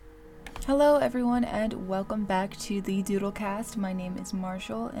Hello everyone and welcome back to the Doodlecast. My name is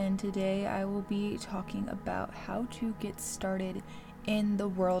Marshall and today I will be talking about how to get started in the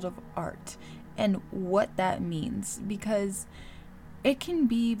world of art and what that means, because it can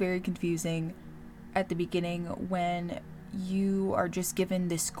be very confusing at the beginning when you are just given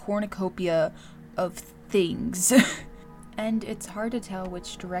this cornucopia of things and it's hard to tell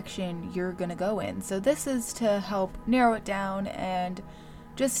which direction you're gonna go in. So this is to help narrow it down and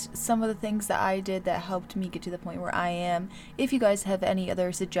just some of the things that I did that helped me get to the point where I am. If you guys have any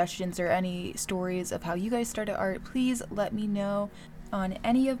other suggestions or any stories of how you guys started art, please let me know on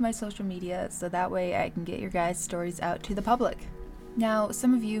any of my social media so that way I can get your guys' stories out to the public. Now,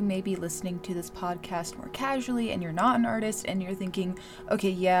 some of you may be listening to this podcast more casually and you're not an artist and you're thinking, okay,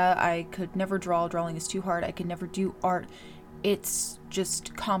 yeah, I could never draw, drawing is too hard, I could never do art, it's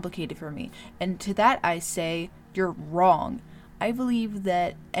just complicated for me. And to that I say, you're wrong. I believe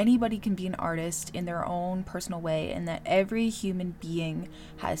that anybody can be an artist in their own personal way and that every human being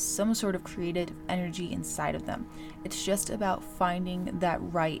has some sort of creative energy inside of them. It's just about finding that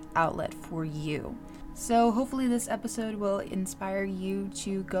right outlet for you. So hopefully this episode will inspire you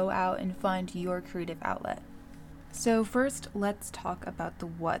to go out and find your creative outlet. So first, let's talk about the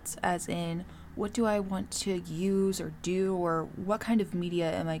what's, as in, what do I want to use or do, or what kind of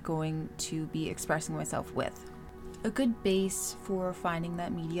media am I going to be expressing myself with? A good base for finding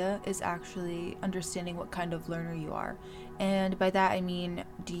that media is actually understanding what kind of learner you are. And by that I mean,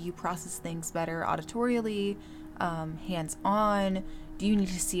 do you process things better auditorially, hands-on? Do you need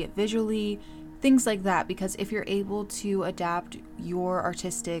to see it visually? Things like that, because if you're able to adapt your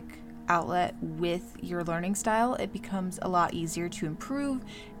artistic outlet with your learning style, it becomes a lot easier to improve.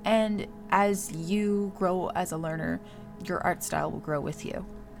 And as you grow as a learner, your art style will grow with you.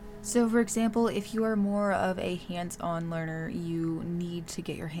 So for example, if you are more of a hands-on learner, you need to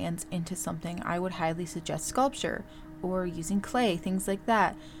get your hands into something, I would highly suggest sculpture or using clay, things like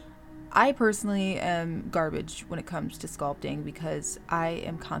that. I personally am garbage when it comes to sculpting because I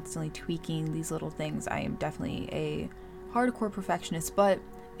am constantly tweaking these little things. I am definitely a hardcore perfectionist, but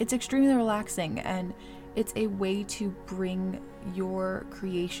it's extremely relaxing and it's a way to bring your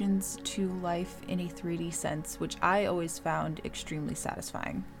creations to life in a 3D sense, which I always found extremely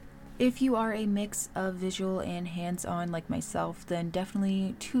satisfying. If you are a mix of visual and hands-on like myself, then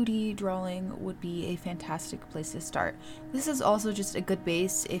definitely 2D drawing would be a fantastic place to start. This is also just a good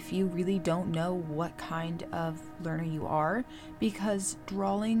base if you really don't know what kind of learner you are, because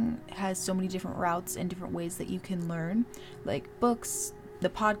drawing has so many different routes and different ways that you can learn, like books, the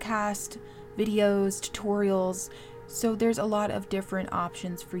podcast, videos, tutorials. So there's a lot of different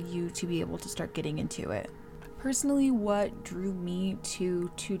options for you to be able to start getting into it. Personally, what drew me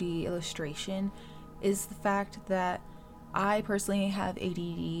to 2D illustration is the fact that I personally have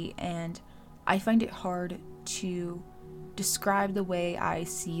ADD and I find it hard to describe the way I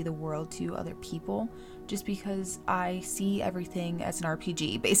see the world to other people, just because I see everything as an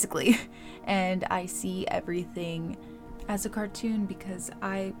RPG basically, and I see everything as a cartoon because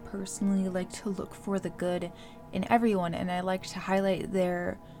I personally like to look for the good in everyone and I like to highlight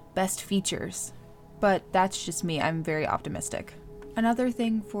their best features. But that's just me, I'm very optimistic. Another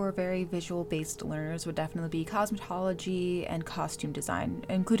thing for very visual-based learners would definitely be cosmetology and costume design,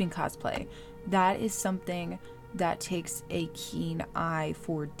 including cosplay. That is something that takes a keen eye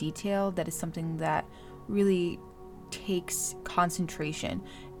for detail. That is something that really takes concentration.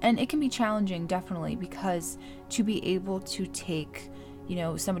 And it can be challenging, definitely, because to be able to take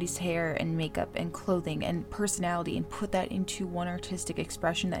somebody's hair and makeup and clothing and personality and put that into one artistic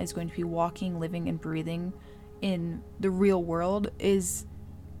expression that is going to be walking, living, and breathing in the real world is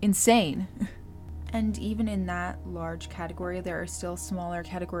insane. And even in that large category, there are still smaller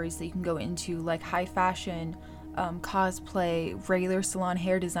categories that you can go into, like high fashion, cosplay, regular salon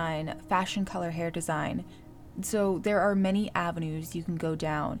hair design, fashion color hair design. So there are many avenues you can go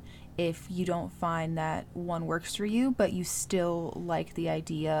down if you don't find that one works for you, but you still like the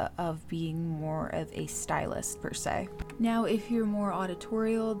idea of being more of a stylist per se. Now, if you're more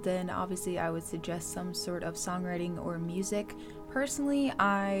auditorial, then obviously I would suggest some sort of songwriting or music. Personally,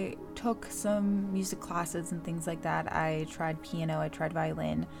 I took some music classes and things like that. I tried piano, I tried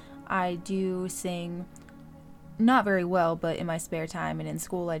violin. I do sing, not very well, but in my spare time, and in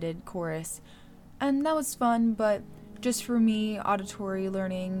school I did chorus. And that was fun, but just for me, auditory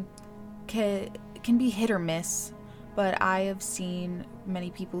learning can be hit or miss, but I have seen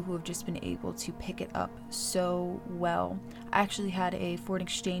many people who have just been able to pick it up so well. I actually had a foreign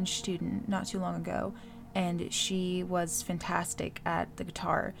exchange student not too long ago, and she was fantastic at the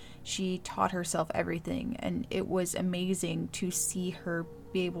guitar. She taught herself everything, and it was amazing to see her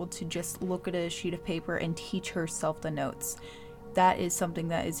be able to just look at a sheet of paper and teach herself the notes. That is something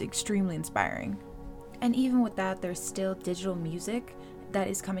that is extremely inspiring. And even with that, there's still digital music that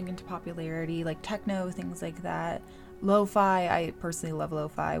is coming into popularity, like techno, things like that. Lo-fi, I personally love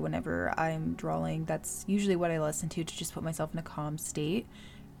lo-fi whenever I'm drawing. That's usually what I listen to just put myself in a calm state.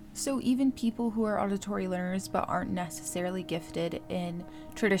 So even people who are auditory learners but aren't necessarily gifted in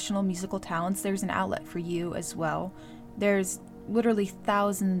traditional musical talents, there's an outlet for you as well. There's literally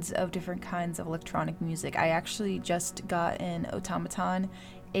thousands of different kinds of electronic music. I actually just got an automaton.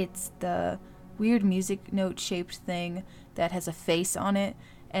 It's the weird music note shaped thing that has a face on it,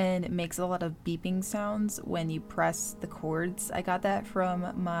 and it makes a lot of beeping sounds when you press the chords. I got that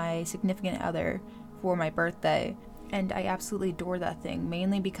from my significant other for my birthday, and I absolutely adore that thing,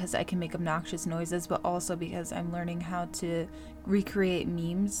 mainly because I can make obnoxious noises, but also because I'm learning how to recreate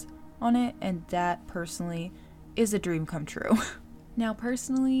memes on it, and that personally is a dream come true. Now,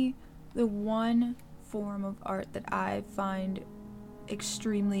 personally, the one form of art that I find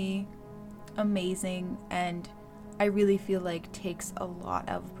extremely amazing and I really feel like takes a lot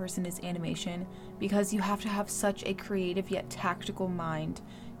out of a person is animation, because you have to have such a creative yet tactical mind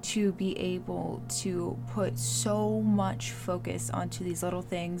to be able to put so much focus onto these little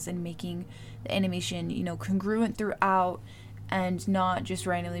things and making the animation, congruent throughout, and not just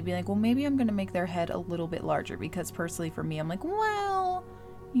randomly be like, well, maybe I'm gonna make their head a little bit larger, because personally for me, I'm like, well,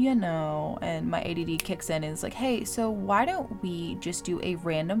 and my ADD kicks in and is like, hey, so why don't we just do a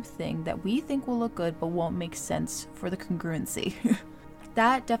random thing that we think will look good but won't make sense for the congruency?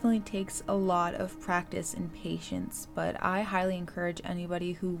 That definitely takes a lot of practice and patience, but I highly encourage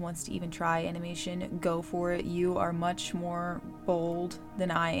anybody who wants to even try animation, go for it. You are much more bold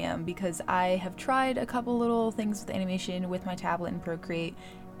than I am, because I have tried a couple little things with animation with my tablet and Procreate,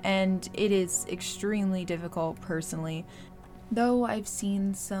 and it is extremely difficult personally. Though I've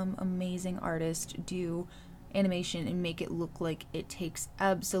seen some amazing artists do animation and make it look like it takes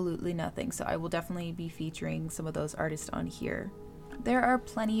absolutely nothing, so I will definitely be featuring some of those artists on here. There are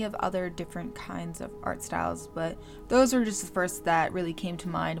plenty of other different kinds of art styles, but those are just the first that really came to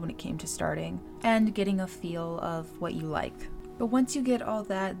mind when it came to starting and getting a feel of what you like. But once you get all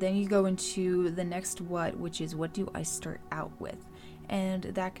that, then you go into the next what, which is what do I start out with? And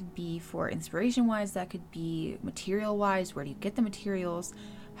that could be for inspiration wise, that could be material wise, where do you get the materials,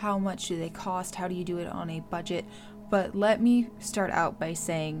 how much do they cost, how do you do it on a budget. But let me start out by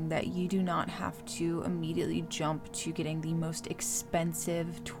saying that you do not have to immediately jump to getting the most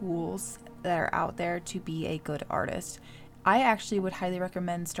expensive tools that are out there to be a good artist. I actually would highly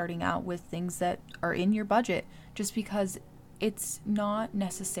recommend starting out with things that are in your budget, just because it's not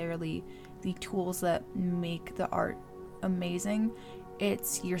necessarily the tools that make the art amazing.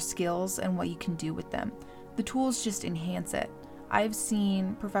 It's your skills and what you can do with them. The tools just enhance it. I've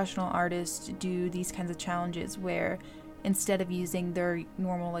seen professional artists do these kinds of challenges where instead of using their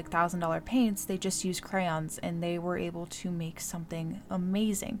normal $1,000 paints, they just use crayons, and they were able to make something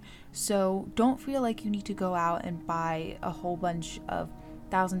amazing. So don't feel like you need to go out and buy a whole bunch of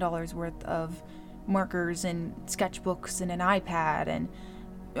 $1,000 worth of markers and sketchbooks and an iPad and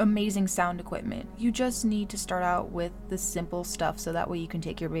amazing sound equipment. You just need to start out with the simple stuff so that way you can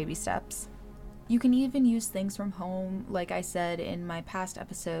take your baby steps. You can even use things from home. Like I said in my past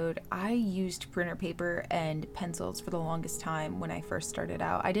episode, I used printer paper and pencils for the longest time when I first started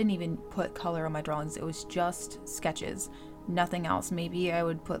out. I didn't even put color on my drawings. It was just sketches, nothing else. Maybe I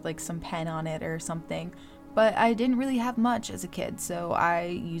would put some pen on it or something, but I didn't really have much as a kid, so I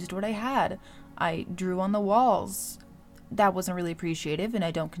used what I had. I drew on the walls. That wasn't really appreciative, and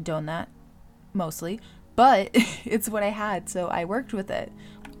I don't condone that, mostly, but it's what I had, so I worked with it.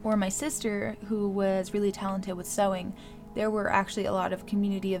 Or my sister, who was really talented with sewing, there were actually a lot of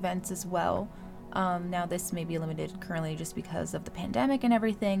community events as well. Now this may be limited currently just because of the pandemic and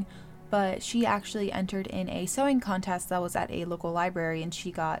everything, but she actually entered in a sewing contest that was at a local library, and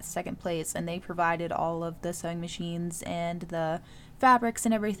she got second place, and they provided all of the sewing machines and the fabrics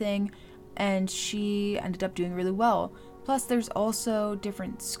and everything, and she ended up doing really well. Plus, there's also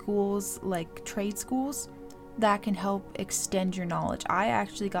different schools, like trade schools, that can help extend your knowledge. I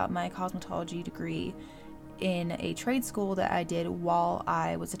actually got my cosmetology degree in a trade school that I did while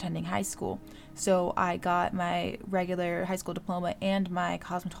I was attending high school. So I got my regular high school diploma and my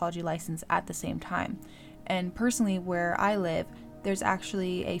cosmetology license at the same time. And personally, where I live, there's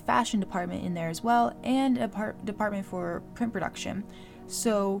actually a fashion department in there as well, and a department for print production.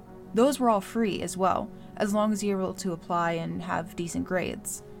 So those were all free as well, as long as you're able to apply and have decent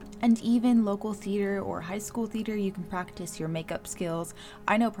grades. And even local theater or high school theater, you can practice your makeup skills.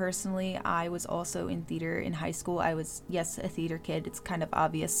 I know personally, I was also in theater in high school. I was, yes, a theater kid. It's kind of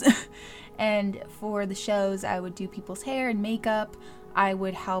obvious. And for the shows, I would do people's hair and makeup. I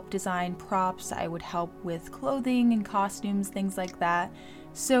would help design props. I would help with clothing and costumes, things like that.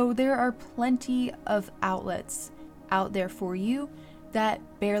 So there are plenty of outlets out there for you that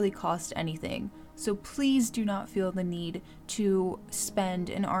barely cost anything. So please do not feel the need to spend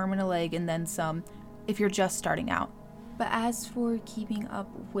an arm and a leg and then some if you're just starting out. But as for keeping up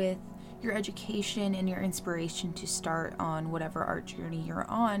with your education and your inspiration to start on whatever art journey you're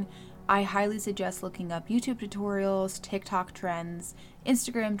on, I highly suggest looking up YouTube tutorials, TikTok trends,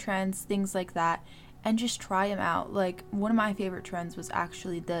 Instagram trends, things like that, and just try them out. Like, one of my favorite trends was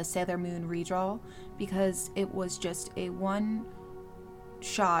actually the Sailor Moon redraw, because it was just a one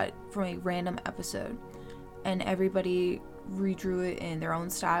shot from a random episode and everybody redrew it in their own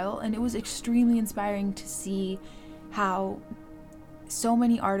style, and it was extremely inspiring to see how so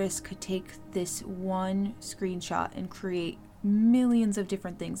many artists could take this one screenshot and create millions of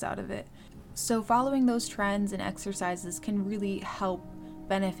different things out of it. So following those trends and exercises can really help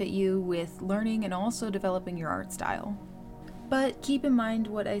benefit you with learning and also developing your art style. But keep in mind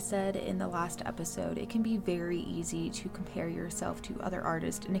what I said in the last episode. It can be very easy to compare yourself to other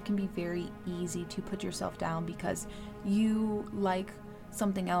artists, and it can be very easy to put yourself down because you like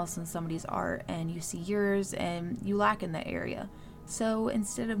something else in somebody's art and you see yours and you lack in that area. So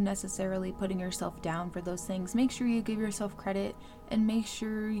instead of necessarily putting yourself down for those things, make sure you give yourself credit and make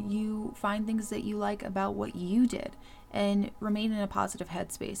sure you find things that you like about what you did and remain in a positive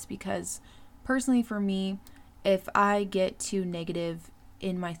headspace, because personally for me, if I get too negative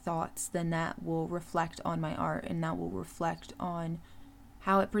in my thoughts, then that will reflect on my art and that will reflect on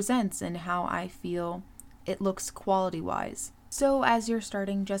how it presents and how I feel it looks quality-wise. So as you're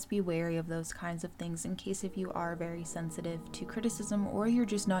starting, just be wary of those kinds of things in case if you are very sensitive to criticism or you're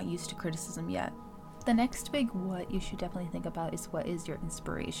just not used to criticism yet. The next big what you should definitely think about is, what is your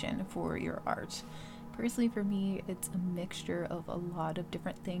inspiration for your art? Personally, for me, it's a mixture of a lot of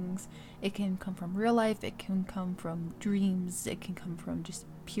different things. It can come from real life, it can come from dreams, it can come from just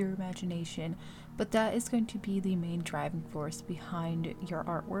pure imagination, but that is going to be the main driving force behind your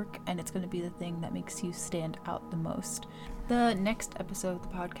artwork, and it's going to be the thing that makes you stand out the most. The next episode of the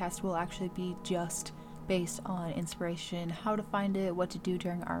podcast will actually be just based on inspiration, how to find it, what to do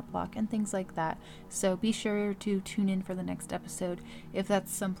during art block, and things like that. So be sure to tune in for the next episode if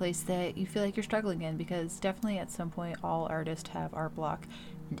that's someplace that you feel like you're struggling in, because definitely at some point all artists have art block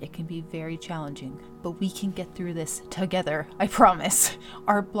and it can be very challenging, but we can get through this together, I promise.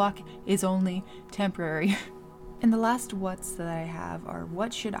 Art block is only temporary. And the last what's that I have are,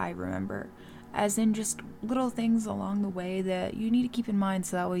 what should I remember? As in just little things along the way that you need to keep in mind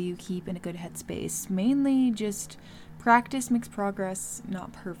so that way you keep in a good headspace. Mainly just practice makes progress,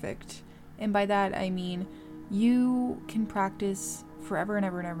 not perfect. And by that I mean you can practice forever and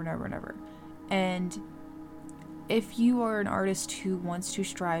ever and ever and ever and ever. And if you are an artist who wants to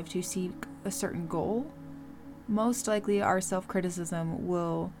strive to seek a certain goal, most likely our self-criticism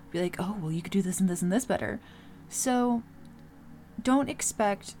will be like, oh, well, you could do this and this and this better. So don't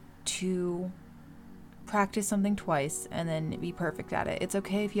expect to practice something twice and then be perfect at it. It's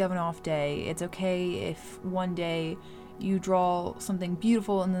okay if you have an off day. It's okay if one day you draw something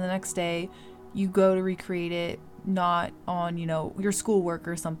beautiful and then the next day you go to recreate it not on, your schoolwork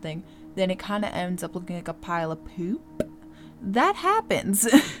or something. Then it kind of ends up looking like a pile of poop. That happens.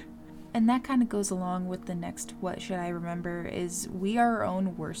 And that kind of goes along with the next what should I remember is, we are our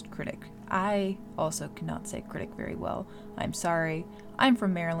own worst critic. I also cannot say critic very well. I'm sorry. I'm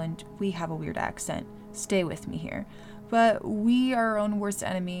from Maryland. We have a weird accent. Stay with me here. But we are our own worst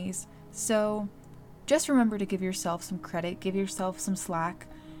enemies. So just remember to give yourself some credit, give yourself some slack.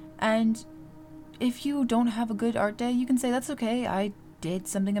 And if you don't have a good art day, you can say, that's okay. I did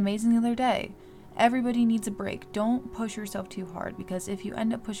something amazing the other day. Everybody needs a break. Don't push yourself too hard, because if you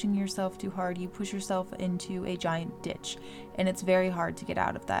end up pushing yourself too hard, you push yourself into a giant ditch, and it's very hard to get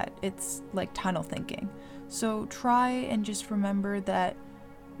out of that. It's like tunnel thinking. So try and just remember that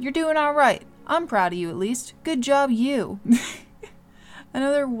you're doing all right. I'm proud of you, at least. Good job, you.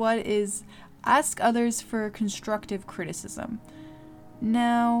 Another what is, ask others for constructive criticism.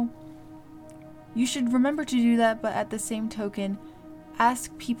 Now, you should remember to do that, but at the same token,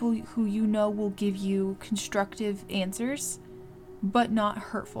 ask people who you know will give you constructive answers, but not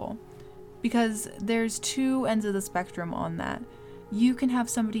hurtful. Because there's two ends of the spectrum on that. You can have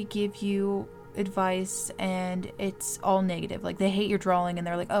somebody give you advice and it's all negative. Like, they hate your drawing and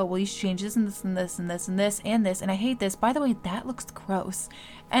they're like, oh, well, you should change this and this and this and this and this and this, and I hate this. By the way, that looks gross.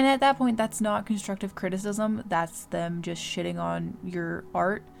 And at that point, that's not constructive criticism. That's them just shitting on your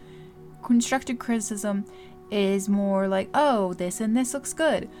art. Constructive criticism is more like, oh, this and this looks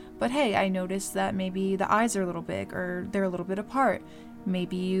good, but hey, I noticed that maybe the eyes are a little big or they're a little bit apart.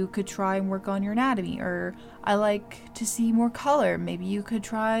 Maybe you could try and work on your anatomy, or I like to see more color. Maybe you could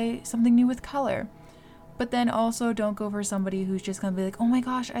try something new with color. But then also don't go for somebody who's just gonna be like, oh my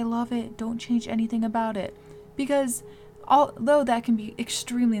gosh, I love it, don't change anything about it. Because although that can be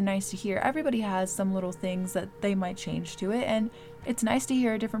extremely nice to hear, everybody has some little things that they might change to it, and it's nice to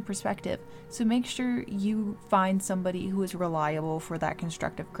hear a different perspective. So make sure you find somebody who is reliable for that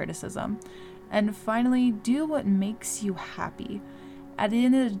constructive criticism. And finally, do what makes you happy. At the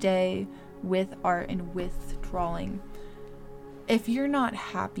end of the day, with art and with drawing, if you're not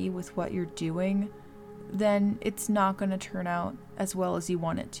happy with what you're doing, then it's not going to turn out as well as you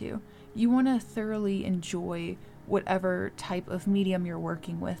want it to. You want to thoroughly enjoy whatever type of medium you're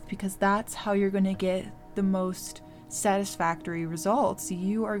working with, because that's how you're going to get the most satisfactory results.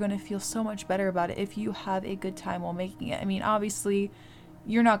 You are going to feel so much better about it if you have a good time while making it. I mean, obviously,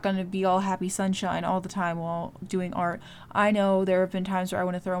 you're not going to be all happy sunshine all the time while doing art. I know there have been times where I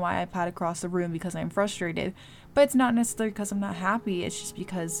want to throw my iPad across the room because I'm frustrated, but it's not necessarily because I'm not happy. It's just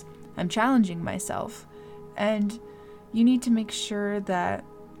because I'm challenging myself. And you need to make sure that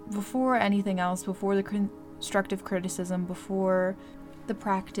before anything else, before the constructive criticism, before the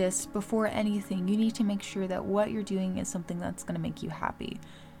practice, before anything, you need to make sure that what you're doing is something that's going to make you happy.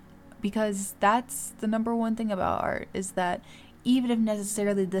 Because that's the number one thing about art, is that even if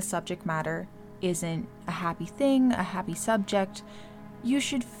necessarily the subject matter isn't a happy thing, a happy subject, you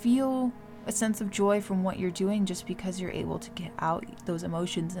should feel a sense of joy from what you're doing, just because you're able to get out those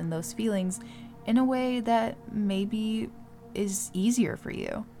emotions and those feelings in a way that maybe is easier for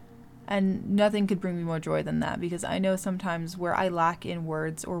you. And nothing could bring me more joy than that, because I know sometimes where I lack in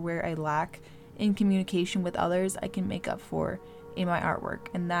words or where I lack in communication with others, I can make up for in my artwork,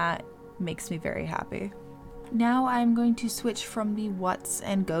 and that makes me very happy. Now I'm going to switch from the what's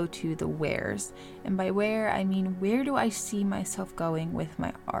and go to the wheres. And by where, I mean, where do I see myself going with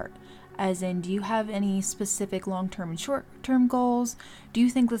my art? As in, do you have any specific long-term and short-term goals? Do you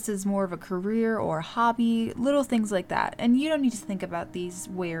think this is more of a career or a hobby? Little things like that. And you don't need to think about these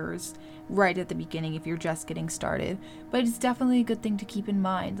wheres right at the beginning if you're just getting started. But it's definitely a good thing to keep in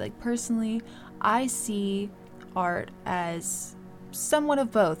mind. Like, personally, I see art as somewhat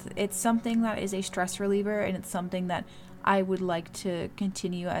of both. It's something that is a stress reliever, and it's something that I would like to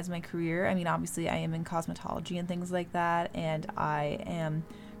continue as my career. I mean, obviously I am in cosmetology and things like that, and I am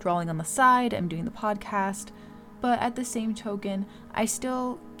drawing on the side, I'm doing the podcast, but at the same token, I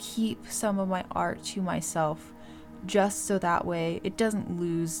still keep some of my art to myself, just so that way it doesn't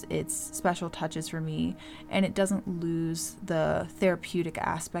lose its special touches for me, and it doesn't lose the therapeutic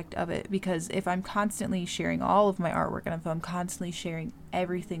aspect of it. Because if I'm constantly sharing all of my artwork, and if I'm constantly sharing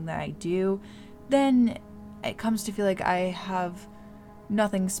everything that I do, then it comes to feel like I have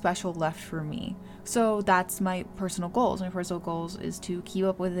nothing special left for me. So that's my personal goals. My personal goals is to keep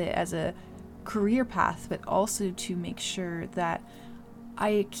up with it as a career path, but also to make sure that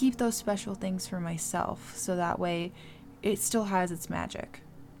I keep those special things for myself, so that way it still has its magic.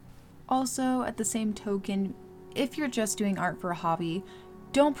 Also, at the same token, if you're just doing art for a hobby,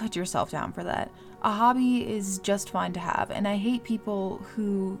 don't put yourself down for that. A hobby is just fine to have, and I hate people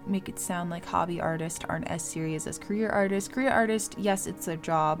who make it sound like hobby artists aren't as serious as career artists. Career artists, yes, it's their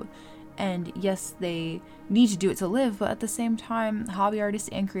job, and yes, they need to do it to live, but at the same time, hobby artists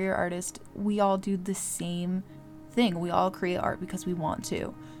and career artists, we all do the same thing. We all create art because we want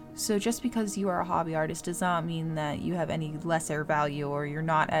to. So just because you are a hobby artist does not mean that you have any lesser value or you're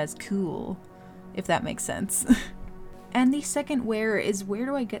not as cool, if that makes sense. And the second where is, where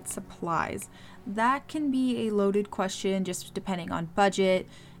do I get supplies? That can be a loaded question, just depending on budget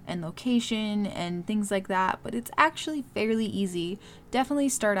and location and things like that, but it's actually fairly easy. Definitely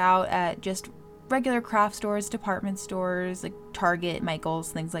start out at just regular craft stores, department stores, like Target,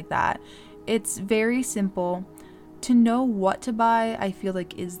 Michael's, things like that. It's very simple. To know what to buy, I feel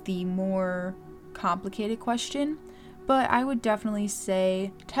like, is the more complicated question. But I would definitely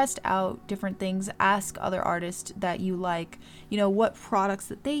say test out different things, ask other artists that you like, what products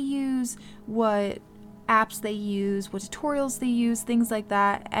that they use, what apps they use, what tutorials they use, things like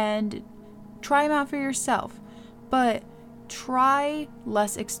that, and try them out for yourself. But try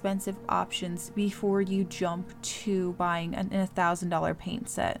less expensive options before you jump to buying a $1,000 paint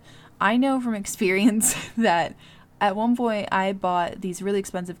set. I know from experience that at one point I bought these really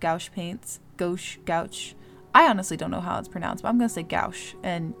expensive gouache paints gouache. I honestly don't know how it's pronounced, but I'm going to say gouache,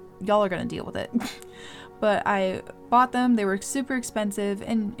 and y'all are going to deal with it. But I bought them. They were super expensive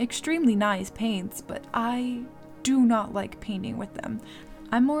and extremely nice paints, but I do not like painting with them.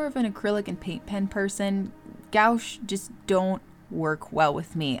 I'm more of an acrylic and paint pen person. Gouache just don't work well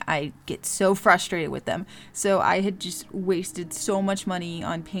with me. I get so frustrated with them. So I had just wasted so much money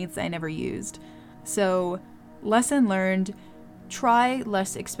on paints I never used. So lesson learned, try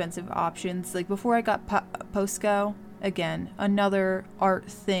less expensive options. Like before I got Posca, again, another art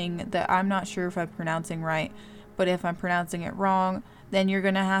thing that I'm not sure if I'm pronouncing right, but if I'm pronouncing it wrong, then you're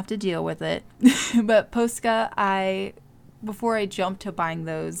gonna have to deal with it. But Posca, before I jumped to buying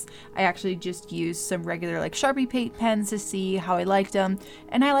those, I actually just used some regular like Sharpie paint pens to see how I liked them,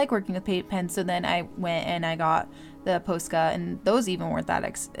 and I like working with paint pens, so then I went and I got the Posca, and those even weren't that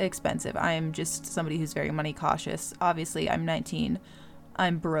expensive. I am just somebody who's very money cautious. Obviously, I'm 19,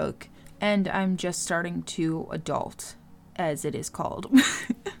 I'm broke, and I'm just starting to adult, as it is called.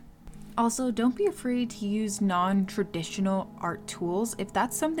 Also, don't be afraid to use non-traditional art tools. If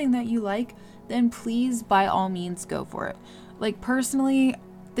that's something that you like, then please, by all means, go for it. Like, personally,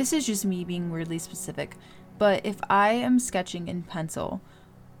 this is just me being weirdly specific, but if I am sketching in pencil,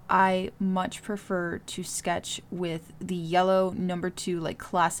 I much prefer to sketch with the yellow number 2, like,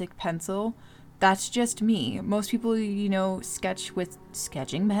 classic pencil. That's just me. Most people, sketch with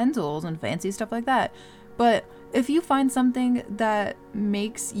sketching pencils and fancy stuff like that. But if you find something that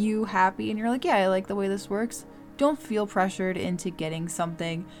makes you happy and you're like, yeah, I like the way this works, don't feel pressured into getting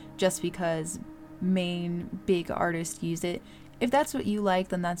something just because main big artists use it. If that's what you like,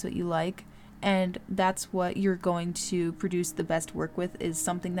 then that's what you like. And that's what you're going to produce the best work with, is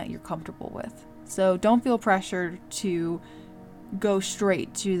something that you're comfortable with. So don't feel pressured to go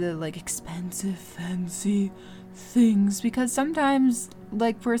straight to the like expensive, fancy things, because sometimes,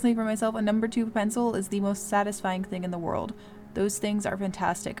 like personally for myself, a number 2 pencil is the most satisfying thing in the world. Those things are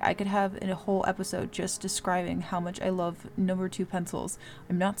fantastic. I could have a whole episode just describing how much I love number 2 pencils.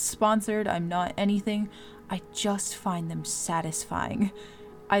 I'm not sponsored, I'm not anything. I just find them satisfying.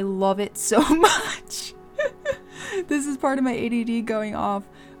 I love it so much. This is part of my ADD going off,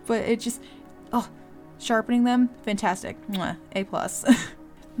 but it just, sharpening them, fantastic. Mwah, A+.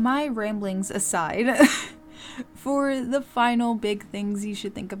 My ramblings aside, for the final big things you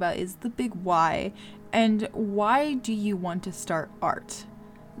should think about is the big why. And why do you want to start art?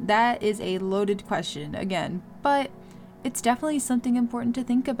 That is a loaded question again, but it's definitely something important to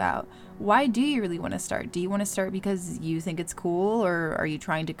think about. Why do you really want to start? Do you want to start because you think it's cool, or are you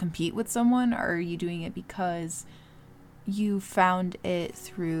trying to compete with someone? Or are you doing it because you found it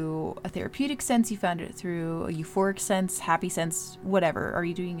through a therapeutic sense, you found it through a euphoric sense, happy sense, whatever? Are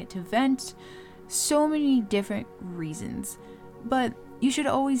you doing it to vent? So many different reasons. But you should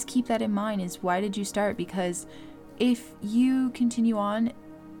always keep that in mind, is why did you start? Because if you continue on,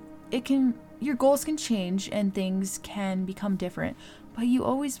 your goals can change and things can become different, but you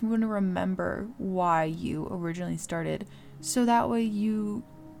always want to remember why you originally started, so that way you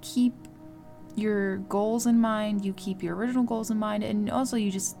keep your goals in mind, you keep your original goals in mind, and also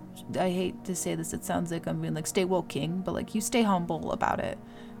you just, I hate to say this, it sounds like I'm being like stay woke king, but like you stay humble about it.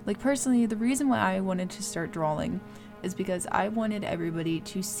 Like personally, the reason why I wanted to start drawing is because I wanted everybody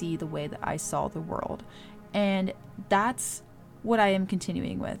to see the way that I saw the world, and that's what I am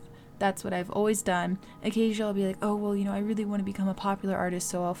continuing with. That's what I've always done. Occasionally I'll be like, oh, well, I really want to become a popular artist,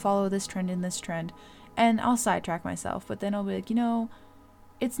 so I'll follow this trend and this trend, and I'll sidetrack myself, but then I'll be like,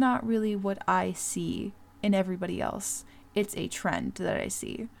 it's not really what I see in everybody else. It's a trend that I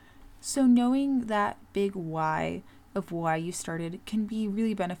see. So knowing that big why of why you started can be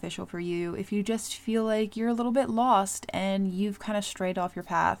really beneficial for you if you just feel like you're a little bit lost and you've kind of strayed off your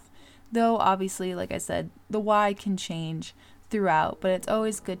path. Though obviously, like I said, the why can change throughout, but it's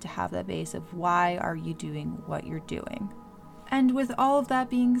always good to have that base of why are you doing what you're doing. And with all of that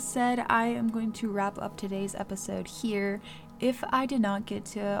being said, I am going to wrap up today's episode here. If I did not get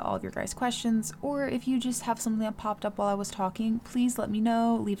to all of your guys' questions, or if you just have something that popped up while I was talking, please let me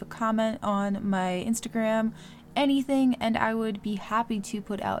know. Leave a comment on my Instagram, anything, and I would be happy to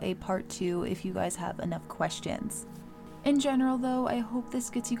put out a part 2 if you guys have enough questions. In general, though, I hope this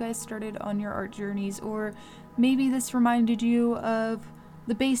gets you guys started on your art journeys, or maybe this reminded you of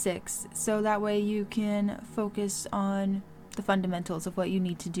the basics, so that way you can focus on the fundamentals of what you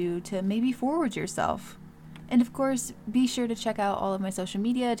need to do to maybe forward yourself. And of course, be sure to check out all of my social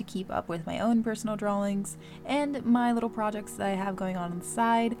media to keep up with my own personal drawings and my little projects that I have going on the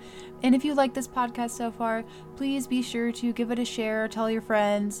side. And if you like this podcast so far, please be sure to give it a share, tell your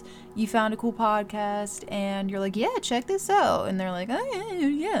friends you found a cool podcast and you're like, yeah, check this out. And they're like, oh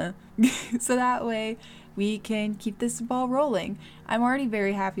yeah. so that way we can keep this ball rolling. I'm already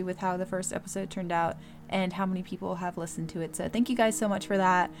very happy with how the first episode turned out and how many people have listened to it. So thank you guys so much for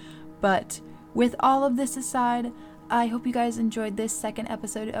that. But with all of this aside, I hope you guys enjoyed this second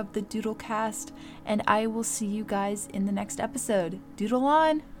episode of the Doodlecast, and I will see you guys in the next episode. Doodle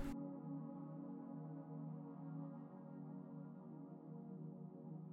on!